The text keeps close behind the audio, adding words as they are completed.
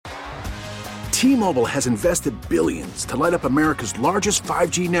T-Mobile has invested billions to light up America's largest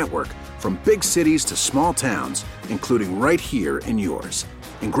 5G network, from big cities to small towns, including right here in yours.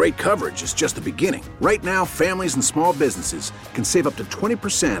 And great coverage is just the beginning. Right now, families and small businesses can save up to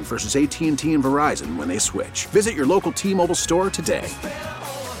 20% versus AT&T and Verizon when they switch. Visit your local T-Mobile store today.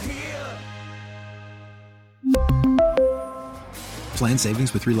 Plan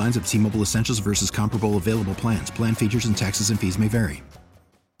savings with 3 lines of T-Mobile Essentials versus comparable available plans. Plan features and taxes and fees may vary.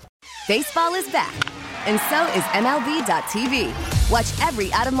 Baseball is back, and so is MLB.tv. Watch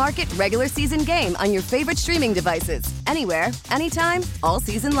every out-of-market regular season game on your favorite streaming devices, anywhere, anytime, all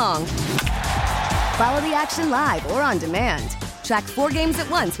season long. Follow the action live or on demand. Track 4 games at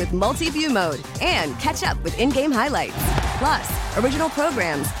once with multi-view mode and catch up with in-game highlights. Plus, original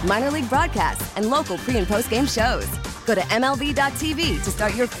programs, minor league broadcasts, and local pre- and post-game shows. Go to MLB.tv to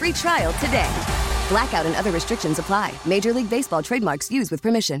start your free trial today. Blackout and other restrictions apply. Major League Baseball trademarks used with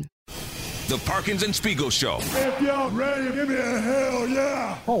permission. The Parkins and Spiegel Show. If y'all ready, give me a hell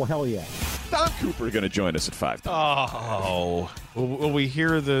yeah. Oh, hell yeah. Don Cooper going to join us at 5. Oh. Will we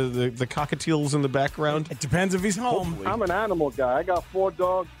hear the cockatiels in the background? It depends if he's home. Hopefully. I'm an animal guy. I got 4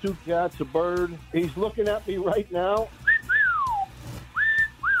 dogs, 2 cats, a bird. He's looking at me right now.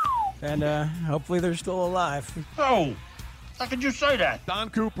 And hopefully they're still alive. Oh, how could you say that?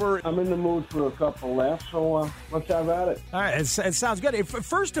 Don Cooper. I'm in the mood for a couple laughs, so let's have at it. All right, it sounds good.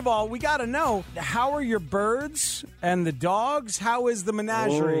 First of all, we got to know, how are your birds and the dogs? How is the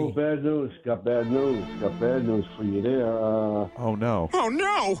menagerie? Oh, bad news. Got bad news. Got bad news for you there. Oh, no. Oh,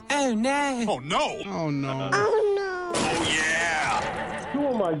 no. Oh, no. Oh, no. Oh, no. Oh, no. Oh, yeah. 2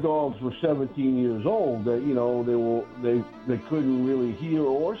 of my dogs were 17 years old. They couldn't really hear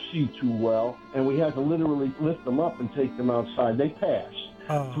or see too well, and we had to literally lift them up and take them outside. They passed.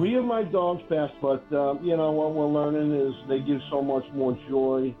 3 of my dogs passed, but what we're learning is they give so much more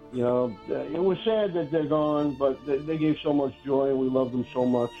joy. It was sad that they're gone, but they gave so much joy, and we love them so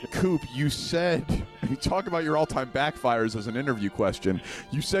much. Coop, you talk about your all-time backfires as an interview question.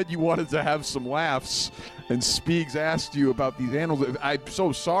 You said you wanted to have some laughs, and Speegs asked you about these animals. I'm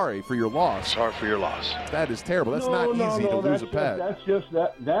so sorry for your loss. Sorry for your loss. That is terrible. That's not easy to lose a pet.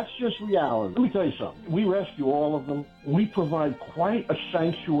 That's just reality. Let me tell you something. We rescue all of them. We provide quite a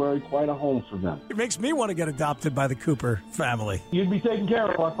sanctuary, quite a home for them. It makes me want to get adopted by the Cooper family. You'd be taken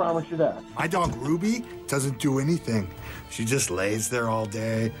care of, I promise you that. My dog Ruby doesn't do anything. She just lays there all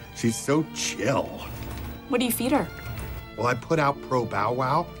day. She's so chill. What do you feed her? Well, I put out Pro Bow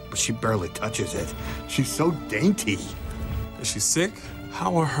Wow, but she barely touches it. She's so dainty. Is she sick?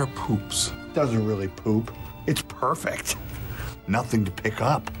 How are her poops? Doesn't really poop. It's perfect. Nothing to pick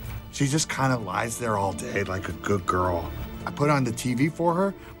up. She just kind of lies there all day like a good girl. I put on the TV for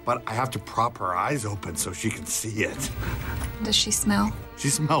her, but I have to prop her eyes open so she can see it. Does she smell? She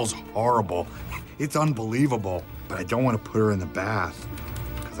smells horrible. It's unbelievable, but I don't want to put her in the bath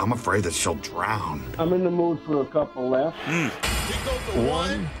because I'm afraid that she'll drown. I'm in the mood for a couple laughs.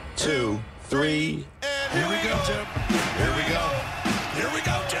 1, 2, 3, and here we go, Tim. Here we go. Here we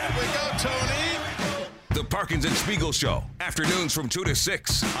go, Tim. Here we go, Tony. The Parkins and Spiegel Show. Afternoons from 2 to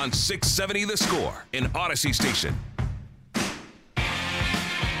 6 on 670 The Score in Odyssey Station.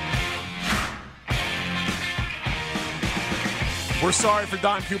 We're sorry for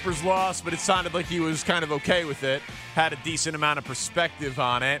Don Cooper's loss, but it sounded like he was kind of okay with it. Had a decent amount of perspective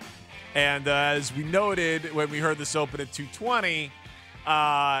on it. And as we noted when we heard this open at 2:20,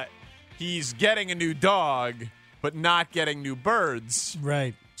 he's getting a new dog, but not getting new birds.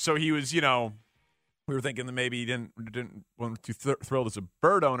 Right. So he was, we were thinking that maybe he didn't want to thrilled as a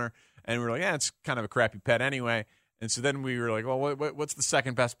bird owner. And we were like, it's kind of a crappy pet anyway. And so then we were like, well, what's the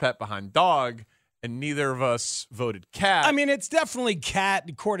second best pet behind dog? And neither of us voted cat. I mean, it's definitely cat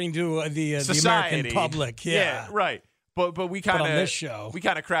according to the American public. Yeah, right. But we kind of on this show we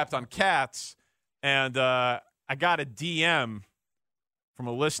kind of crapped on cats, and I got a DM from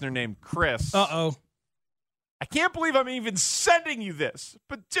a listener named Chris. Uh-oh. I can't believe I'm even sending you this,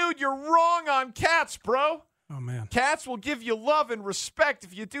 but dude, you're wrong on cats, bro. Oh man, cats will give you love and respect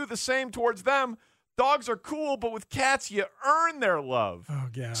if you do the same towards them. Dogs are cool, but with cats, you earn their love. Oh,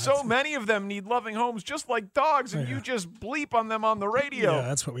 yeah. So many of them need loving homes just like dogs, and you just bleep on them on the radio. Yeah,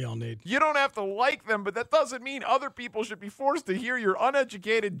 that's what we all need. You don't have to like them, but that doesn't mean other people should be forced to hear your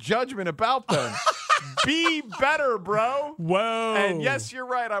uneducated judgment about them. Be better, bro. Whoa. And yes, you're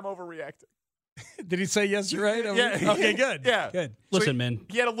right. I'm overreacting. Did he say yes, you're right? Yeah. Okay, good. Yeah. Good. Listen, man.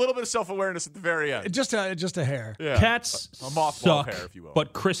 He had a little bit of self-awareness at the very end. Just a hair. Yeah. Cats a mothball suck, hair, if you will.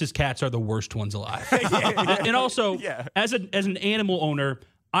 but Chris's cats are the worst ones alive. And also, as an animal owner,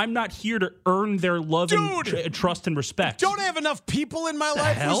 I'm not here to earn their love and trust and respect. Don't I have enough people in my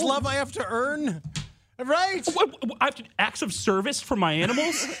life whose love I have to earn? Right? I have to acts of service for my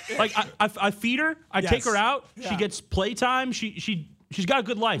animals. Like I feed her, I take her out, she gets playtime, she's got a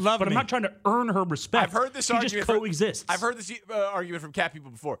good life, but I'm not trying to earn her respect. I've heard this she argument. Just coexists. I've heard this argument from cat people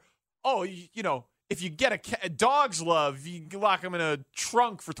before. Oh, you know, if you get a dog's love, you lock them in a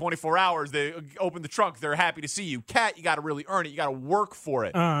trunk for 24 hours. They open the trunk, they're happy to see you. Cat, you got to really earn it. You got to work for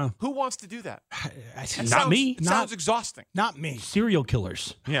it. Who wants to do that? Not me. It sounds exhausting. Not me. Serial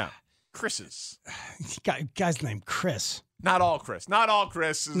killers. Yeah. Chris's. Guy's named Chris. Not all Chris. Not all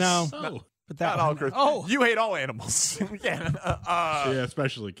Chris. No. But not all Chris. Oh. You hate all animals. Yeah,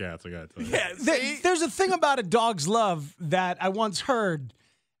 especially cats, I got to tell you. Yeah, there's a thing about a dog's love that I once heard,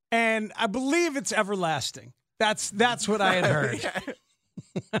 and I believe it's everlasting. That's what I had heard.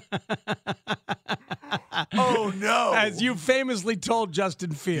 Oh, no. As you famously told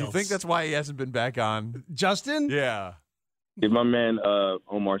Justin Fields. You think that's why he hasn't been back on? Justin? Yeah. Give my man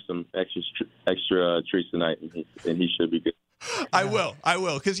Omar some extra treats tonight, and he should be good. I will,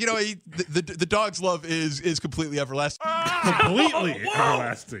 because the dog's love is completely everlasting. Completely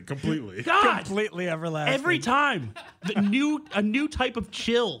everlasting. Completely. God, completely everlasting. Every time, a new type of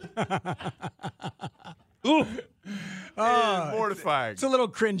chill. Ooh, mortifying. It's a little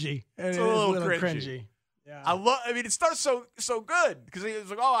cringy. It's a little cringy. Yeah. I mean, it starts so good because he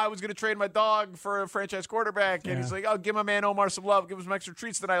was like, "Oh, I was going to trade my dog for a franchise quarterback," and he's like, "Oh, give my man Omar some love, give him some extra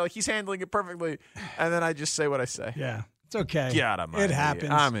treats tonight." Like he's handling it perfectly, and then I just say what I say. Yeah. It's okay. It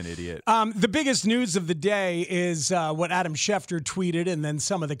happens. I'm an idiot. The biggest news of the day is what Adam Schefter tweeted, and then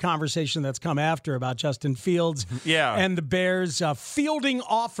some of the conversation that's come after about Justin Fields and the Bears fielding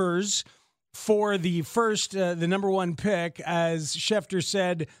offers for the number one pick. As Schefter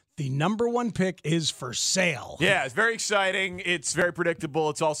said, the number one pick is for sale. Yeah, it's very exciting. It's very predictable.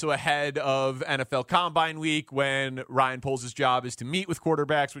 It's also ahead of NFL Combine Week when Ryan Poles' job is to meet with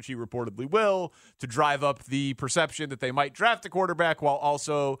quarterbacks, which he reportedly will, to drive up the perception that they might draft a quarterback while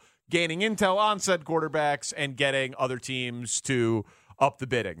also gaining intel on said quarterbacks and getting other teams to up the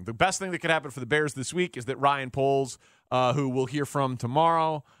bidding. The best thing that could happen for the Bears this week is that Ryan Poles, who we'll hear from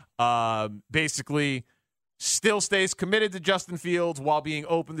tomorrow, basically still stays committed to Justin Fields while being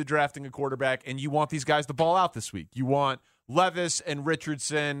open to drafting a quarterback, and you want these guys to ball out this week. You want Levis and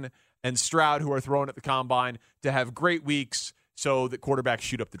Richardson and Stroud, who are thrown at the Combine, to have great weeks so that quarterbacks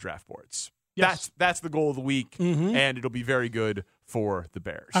shoot up the draft boards. Yes. That's the goal of the week, and it'll be very good for the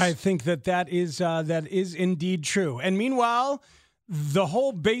Bears. I think that is indeed true. And meanwhile, the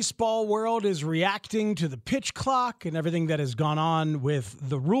whole baseball world is reacting to the pitch clock and everything that has gone on with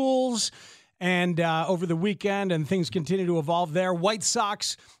the rules. And over the weekend, and things continue to evolve there. White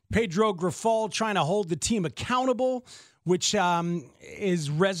Sox, Pedro Grifol trying to hold the team accountable, which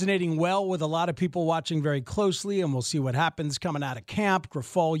is resonating well with a lot of people watching very closely, and we'll see what happens coming out of camp.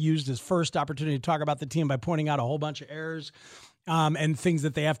 Grifol used his first opportunity to talk about the team by pointing out a whole bunch of errors and things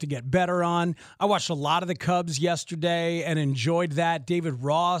that they have to get better on. I watched a lot of the Cubs yesterday and enjoyed that. David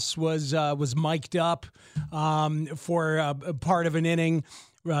Ross was mic'd up for a part of an inning.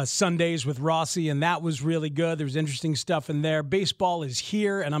 Sundays with Rossi, and that was really good. There's interesting stuff in there. Baseball is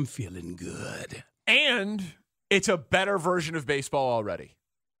here, and I'm feeling good. And it's a better version of baseball already.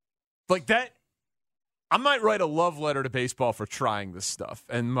 Like that, I might write a love letter to baseball for trying this stuff.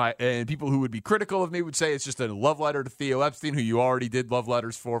 And people who would be critical of me would say it's just a love letter to Theo Epstein, who you already did love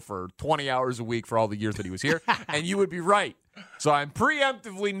letters for 20 hours a week for all the years that he was here. And you would be right. So I'm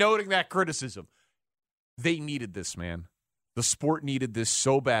preemptively noting that criticism. They needed this, man. The sport needed this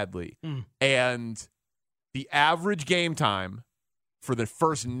so badly. And the average game time for the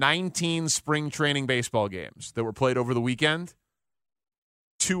first 19 spring training baseball games that were played over the weekend,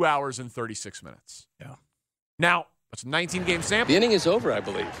 2 hours and 36 minutes. Yeah. Now, it's a 19-game sample. The inning is over, I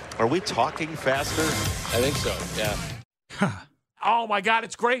believe. Are we talking faster? I think so, yeah. Oh, my God,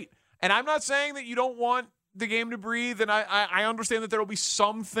 it's great. And I'm not saying that you don't want the game to breathe, and I understand that there will be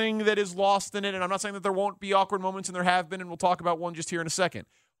something that is lost in it, and I'm not saying that there won't be awkward moments, and there have been, and we'll talk about one just here in a second.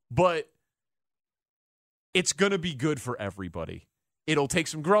 But it's going to be good for everybody. It'll take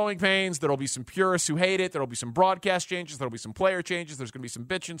some growing pains. There'll be some purists who hate it. There'll be some broadcast changes. There'll be some player changes. There's going to be some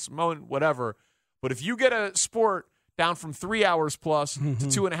bitching, some moaning, whatever. But if you get a sport down from 3 hours plus to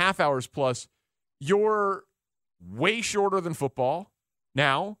 2.5 hours plus, you're way shorter than football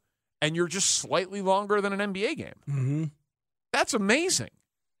now, and you're just slightly longer than an NBA game. That's amazing.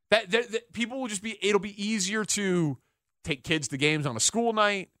 That people will just be, it'll be easier to take kids to games on a school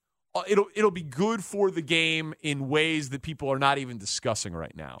night, it'll be good for the game in ways that people are not even discussing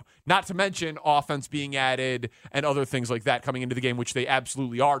right now. Not to mention offense being added and other things like that coming into the game, which they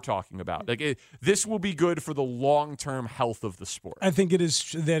absolutely are talking about. This will be good for the long-term health of the sport. I think that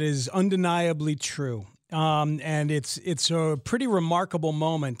is undeniably true. And it's a pretty remarkable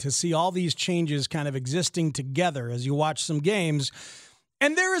moment to see all these changes kind of existing together as you watch some games.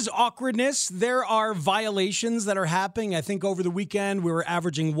 And there is awkwardness. There are violations that are happening. I think over the weekend we were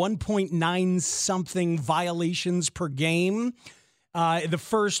averaging 1.9 something violations per game. The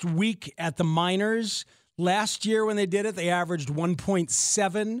first week at the minors last year when they did it, they averaged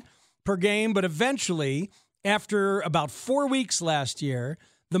 1.7 per game. But eventually, after about 4 weeks last year,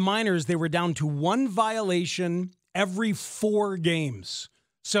 the minors, they were down to 1 violation every 4 games.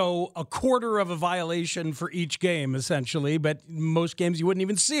 So a quarter of a violation for each game, essentially. But most games, you wouldn't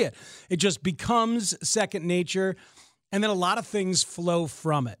even see it. It just becomes second nature. And then a lot of things flow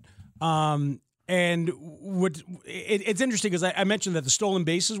from it. It's interesting because I mentioned that the stolen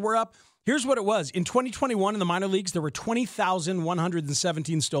bases were up. Here's what it was. In 2021 in the minor leagues, there were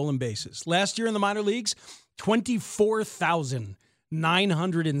 20,117 stolen bases. Last year in the minor leagues,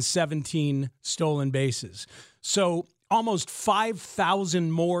 24,917 stolen bases. So almost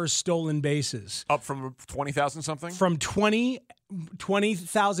 5,000 more stolen bases. Up from 20,000 something? From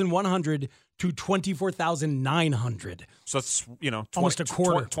 20,100 to 24,900. So it's, almost a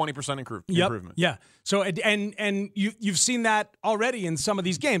quarter. 20% improvement. Yep. Yeah. So, and you've seen that already in some of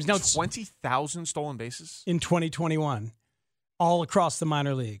these games. Now, 20,000 stolen bases? In 2021, all across the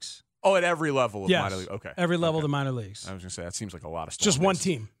minor leagues. Oh, at every level of minor league. Okay. Every level of the minor leagues. I was going to say, that seems like a lot of stolen Just one bases.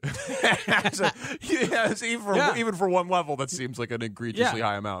 team. Even for one level, that seems like an egregiously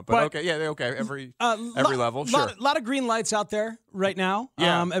high amount. But okay, every level, sure. Lot of green lights out there right now.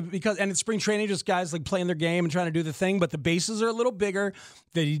 Yeah. Because it's spring training, just guys like playing their game and trying to do the thing, but the bases are a little bigger.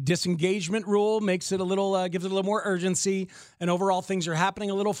 The disengagement rule makes it a little, gives it a little more urgency, and overall things are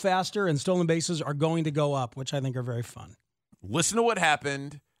happening a little faster, and stolen bases are going to go up, which I think are very fun. Listen to what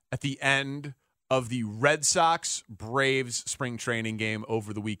happened at the end of the Red Sox-Braves spring training game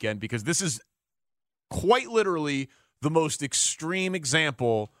over the weekend, because this is quite literally the most extreme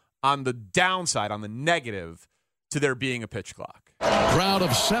example on the downside, on the negative, to there being a pitch clock. Crowd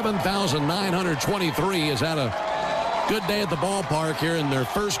of 7,923 has had a good day at the ballpark here in their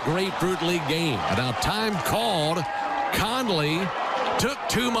first Grapefruit League game. And now time called. Conley took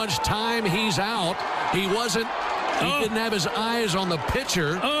too much time. He's out. He didn't have his eyes on the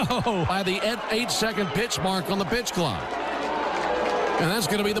pitcher by the 8-second pitch mark on the pitch clock. And that's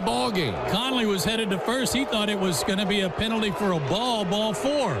going to be the ball game. Conley was headed to first. He thought it was going to be a penalty for a ball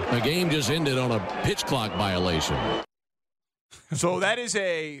 4. The game just ended on a pitch clock violation. So that is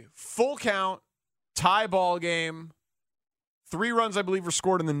a full count tie ball game. 3 runs, I believe, were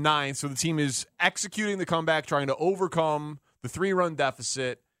scored in the 9th. So the team is executing the comeback, trying to overcome the 3-run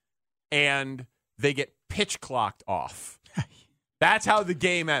deficit, and they get pitch clocked off. That's how the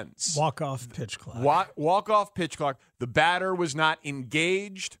game ends. Walk-off pitch clock. Walk-off pitch clock. The batter was not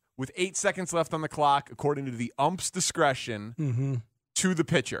engaged with 8 seconds left on the clock, according to the ump's discretion, to the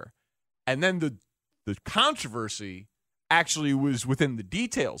pitcher. And then the controversy actually was within the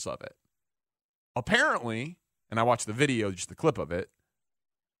details of it. Apparently, and I watched the video, just the clip of it,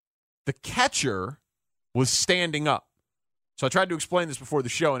 the catcher was standing up. So I tried to explain this before the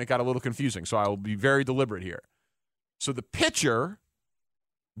show, and it got a little confusing, so I will be very deliberate here. So the pitcher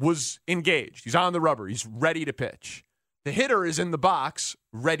was engaged. He's on the rubber. He's ready to pitch. The hitter is in the box,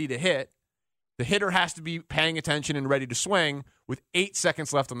 ready to hit. The hitter has to be paying attention and ready to swing with 8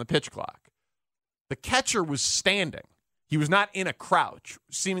 seconds left on the pitch clock. The catcher was standing. He was not in a crouch,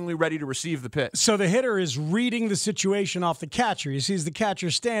 seemingly ready to receive the pitch. So the hitter is reading the situation off the catcher. He sees the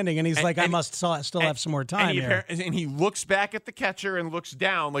catcher standing, and he's I must still have some more time here. And he looks back at the catcher and looks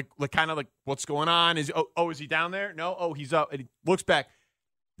down, like kind of like, what's going on? Is he down there? No. Oh, he's up. And he looks back.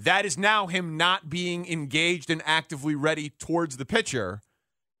 That is now him not being engaged and actively ready towards the pitcher,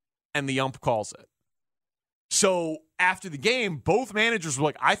 and the ump calls it. So after the game, both managers were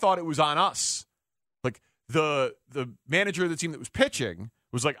like, I thought it was on us. Like, the manager of the team that was pitching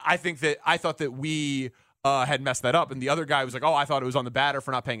was like, I thought that we had messed that up. And the other guy was like, I thought it was on the batter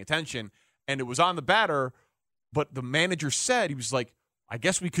for not paying attention. And it was on the batter, but the manager said, he was like, I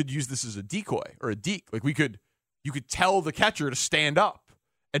guess we could use this as a decoy or a deke. Like you could tell the catcher to stand up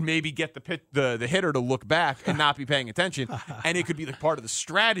and maybe get the hitter to look back and not be paying attention. And it could be part of the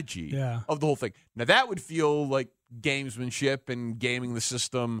strategy of the whole thing. Now that would feel like gamesmanship and gaming the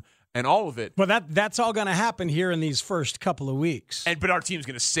system and all of it. Well, that's all going to happen here in these first couple of weeks. But our team's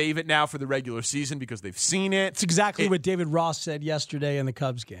going to save it now for the regular season because they've seen it. It's exactly what David Ross said yesterday in the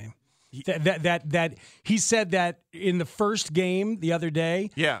Cubs game. That he said that in the first game the other day,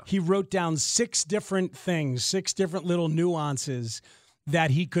 he wrote down 6 different things, 6 different little nuances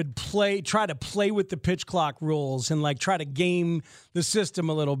that he could try to play with the pitch clock rules and like try to game the system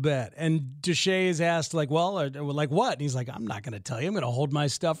a little bit. And Deshae is asked like, well, like what? And he's like, I'm not going to tell you. I'm going to hold my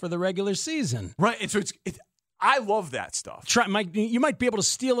stuff for the regular season. Right. And so I love that stuff. You might be able to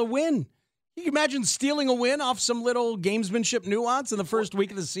steal a win. You can imagine stealing a win off some little gamesmanship nuance in the first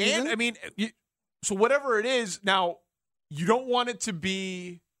week of the season. And I mean, so whatever it is, now you don't want it to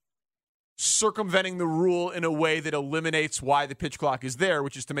be circumventing the rule in a way that eliminates why the pitch clock is there,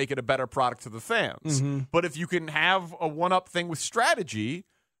 which is to make it a better product to the fans. Mm-hmm. But if you can have a one-up thing with strategy,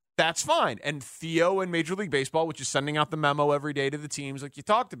 that's fine. And Theo and Major League Baseball, which is sending out the memo every day to the teams like you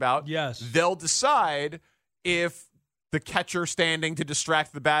talked about, they'll decide if the catcher standing to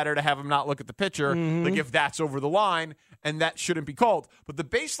distract the batter to have him not look at the pitcher, like if that's over the line, and that shouldn't be called. But the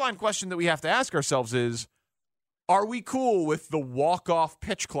baseline question that we have to ask ourselves is, are we cool with the walk-off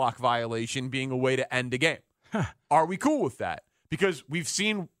pitch clock violation being a way to end a game? Are we cool with that? Because we've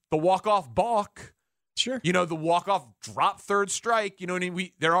seen the walk-off balk. Sure. You know, the walk-off drop third strike. You know what I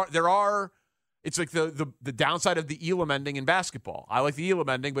mean? There are. It's like the downside of the Elam ending in basketball. I like the Elam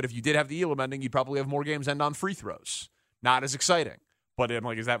ending, but if you did have the Elam ending, you'd probably have more games end on free throws. Not as exciting. But I'm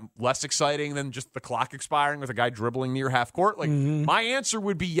like, is that less exciting than just the clock expiring with a guy dribbling near half court? Like, my answer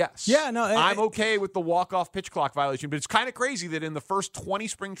would be yes. Yeah, no. I'm okay with the walk-off pitch clock violation, but it's kind of crazy that in the first 20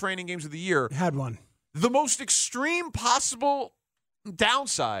 spring training games of the year, had one. The most extreme possible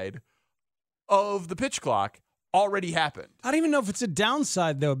downside of the pitch clock already happened. I don't even know if it's a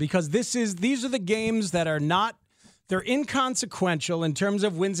downside, though, because these are the games that are not, they're inconsequential in terms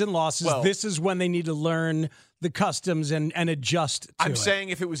of wins and losses. Well, this is when they need to learn the customs and adjust to I'm it. saying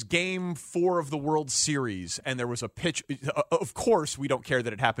if it was game 4 of the World Series and there was a pitch, of course we don't care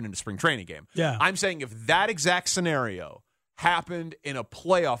that it happened in a spring training game. Yeah. I'm saying if that exact scenario happened in a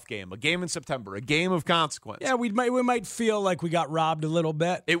playoff game, a game in September, a game of consequence. Yeah, we might feel like we got robbed a little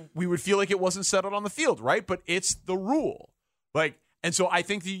bit. We would feel like it wasn't settled on the field, right? But it's the rule. And so I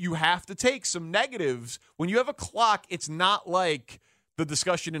think that you have to take some negatives. When you have a clock, it's not like the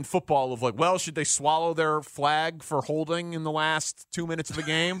discussion in football of like, well, should they swallow their flag for holding in the last 2 minutes of the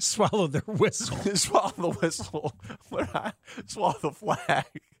game? Swallow their whistle. Swallow the whistle. Swallow the flag.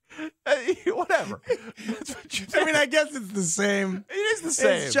 Whatever. I mean, I guess it's the same. It is the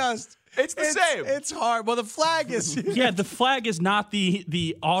same. It's the same. It's hard. Well, the flag is. Yeah, the flag is not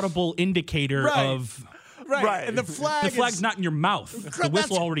the audible indicator of. Right. And the flag's not in your mouth. The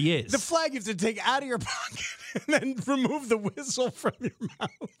whistle already is. The flag you have to take out of your pocket and then remove the whistle from your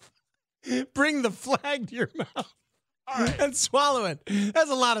mouth. Bring the flag to your mouth and swallow it. That's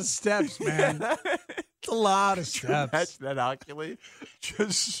a lot of steps, man. It's a lot of steps. Imagine that Oculi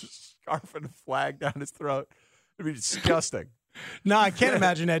just scarfing a flag down his throat. It'd be disgusting. No, I can't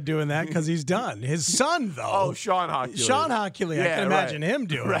imagine Ed doing that because he's done. His son, though. Oh, Sean Oculi. Sean Oculi. I can imagine him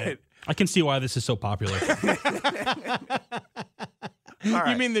doing it. I can see why this is so popular.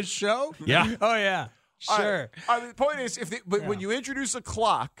 You mean the show? Yeah. Oh, yeah. Sure. The point is, when you introduce a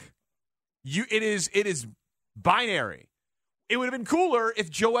clock, it is binary. It would have been cooler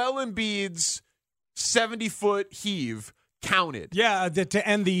if Joel Embiid's 70-foot heave counted. Yeah, to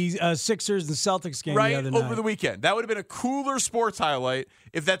end the Sixers and Celtics game the other night. Over the weekend. That would have been a cooler sports highlight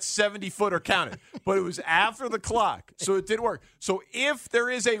if that 70-footer counted. But it was after the clock, so it didn't work. So if there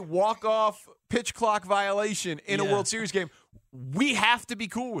is a walk-off pitch clock violation in a World Series game, we have to be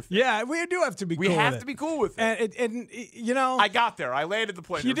cool with it. Yeah, we do have to be cool with it. We have to be cool with it. And you know, I got there. I landed the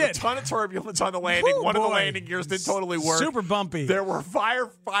plane. You There did. was a ton of turbulence on the landing. One of the landing gears didn't totally work. Super bumpy. There were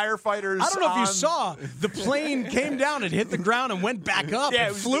firefighters. I don't know if you saw, the plane came down, it hit the ground and went back up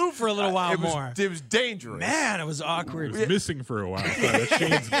and flew for a little while more. It was dangerous. Man, it was awkward. It was missing for a while. That's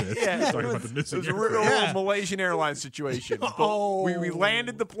Shane's bit. Talking about the missing. It was a real Malaysian Airlines situation. We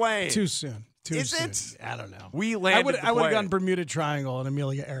landed the plane. Too soon. Is it? I don't know. We landed I would have gone Bermuda Triangle and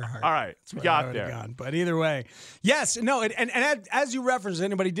Amelia Earhart. All right. That's where got I would there. have gone. But either way. Yes. No. And as you referenced,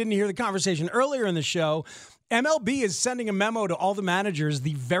 anybody didn't hear the conversation earlier in the show, MLB is sending a memo to all the managers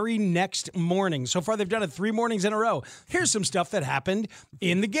the very next morning. So far, they've done it 3 mornings in a row. Here's some stuff that happened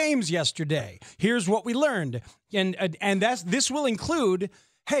in the games yesterday. Here's what we learned. And this will include,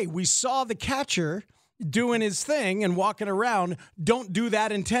 hey, we saw the catcher doing his thing and walking around. Don't do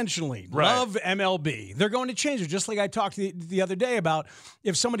that intentionally. Right. Love MLB. They're going to change it, just like I talked the other day about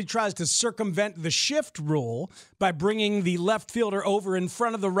if somebody tries to circumvent the shift rule by bringing the left fielder over in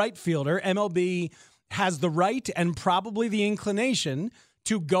front of the right fielder, MLB has the right and probably the inclination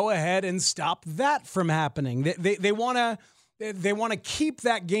to go ahead and stop that from happening. They want to They want to keep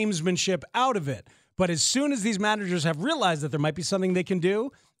that gamesmanship out of it. But as soon as these managers have realized that there might be something they can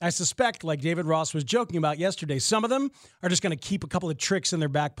do, I suspect, like David Ross was joking about yesterday, some of them are just going to keep a couple of tricks in their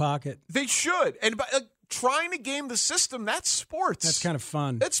back pocket. They should. And trying to game the system, that's sports. That's kind of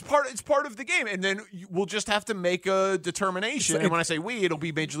fun. It's part of the game. And then we'll just have to make a determination. And when I say we, it'll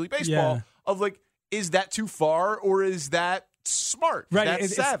be Major League Baseball of like, is that too far or is that smart? Right.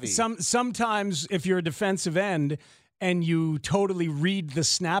 That's savvy. Sometimes if you're a defensive end and you totally read the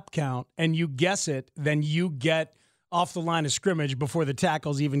snap count and you guess it, then you get off the line of scrimmage before the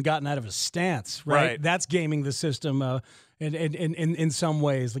tackle's even gotten out of his stance, right? That's gaming the system in some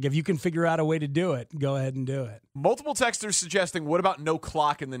ways. Like if you can figure out a way to do it, go ahead and do it. Multiple texters suggesting, what about no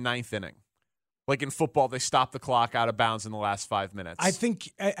clock in the 9th inning? Like in football, they stop the clock out of bounds in the last 5 minutes. I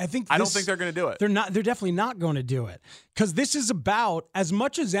don't think they're going to do it. They're definitely not going to do it because this is about, as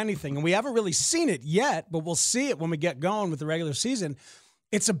much as anything, and we haven't really seen it yet, but we'll see it when we get going with the regular season.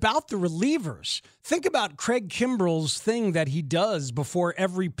 It's about the relievers. Think about Craig Kimbrell's thing that he does before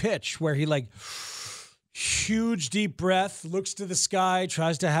every pitch where he huge deep breath, looks to the sky,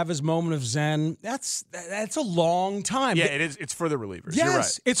 tries to have his moment of zen. That's a long time. Yeah, it is. It's for the relievers. Yes, you're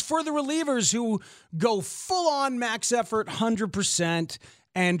right. It's for the relievers who go full on max effort, 100%,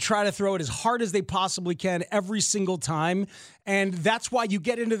 and try to throw it as hard as they possibly can every single time. And that's why you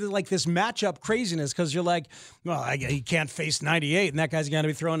get into this matchup craziness because you're like, well, he can't face 98, and that guy's going to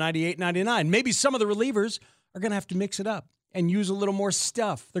be throwing 98, 99. Maybe some of the relievers are going to have to mix it up and use a little more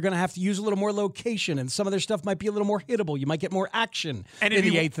stuff. They're going to have to use a little more location, and some of their stuff might be a little more hittable. You might get more action in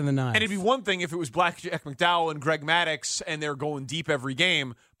the 8th and the 9th. And it'd be one thing if it was Blackjack McDowell and Greg Maddux and they're going deep every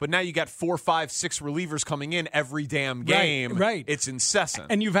game, but now you got 4, 5, 6 relievers coming in every damn game. Right. It's incessant.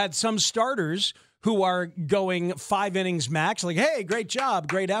 And you've had some starters who are going 5 innings max, like, hey, great job,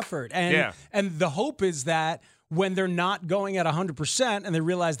 great effort. And the hope is that when they're not going at 100% and they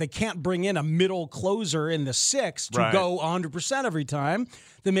realize they can't bring in a middle closer in the 6th to go 100% every time,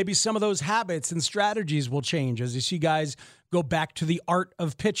 then maybe some of those habits and strategies will change as you see guys go back to the art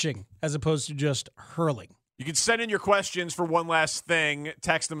of pitching as opposed to just hurling. You can send in your questions for one last thing.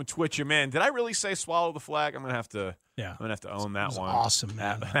 Text them and twitch them in. Did I really say swallow the flag? I'm gonna have to. Yeah, I'm gonna have to own that one. Awesome,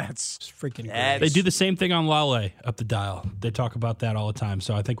 man. That's freaking great. They do the same thing on Lale up the dial. They talk about that all the time.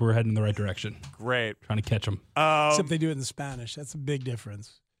 So I think we're heading in the right direction. Great, trying to catch them. Except they do it in Spanish. That's a big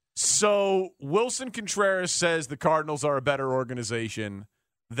difference. So Wilson Contreras says the Cardinals are a better organization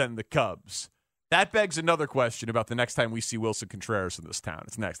than the Cubs. That begs another question about the next time we see Wilson Contreras in this town.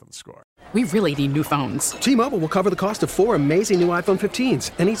 It's next on The Score. We really need new phones. T-Mobile will cover the cost of 4 amazing new iPhone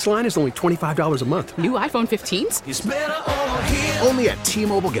 15s, and each line is only $25 a month. New iPhone 15s? It's better over here. Only at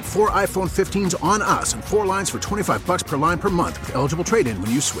T-Mobile, get 4 iPhone 15s on us and 4 lines for $25 per line per month with eligible trade-in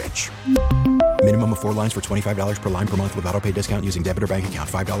when you switch. Minimum of 4 lines for $25 per line per month with autopay discount using debit or bank account.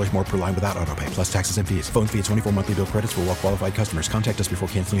 $5 more per line without autopay, plus taxes and fees. Phone fee at 24 monthly bill credits for well-qualified customers. Contact us before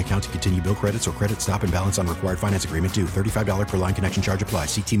canceling account to continue bill credits or credit stop and balance on required finance agreement due. $35 per line connection charge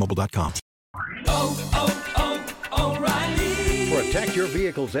applies. See T-Mobile.com. Protect your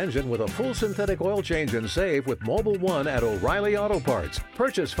vehicle's engine with a full synthetic oil change and save with Mobil 1 at O'Reilly Auto Parts.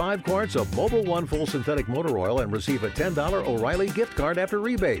 Purchase 5 quarts of Mobil 1 full synthetic motor oil and receive a $10 O'Reilly gift card after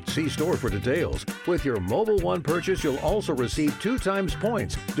rebate. See store for details. With your Mobil 1 purchase, you'll also receive 2 times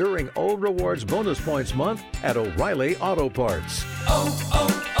points during O Rewards Bonus Points Month at O'Reilly Auto Parts.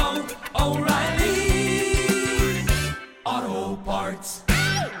 O'Reilly Auto Parts.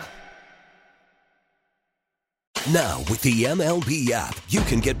 Now, with the MLB app, you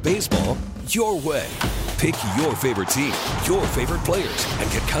can get baseball your way. Pick your favorite team, your favorite players,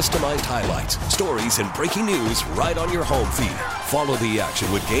 and get customized highlights, stories, and breaking news right on your home feed. Follow the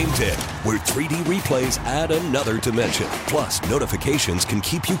action with Game Tip, where 3D replays add another dimension. Plus, notifications can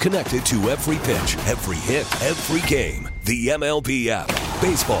keep you connected to every pitch, every hit, every game. The MLB app.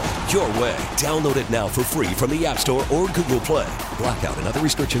 Baseball your way. Download it now for free from the App Store or Google Play. Blackout and other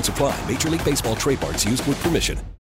restrictions apply. Major League Baseball trademarks used with permission.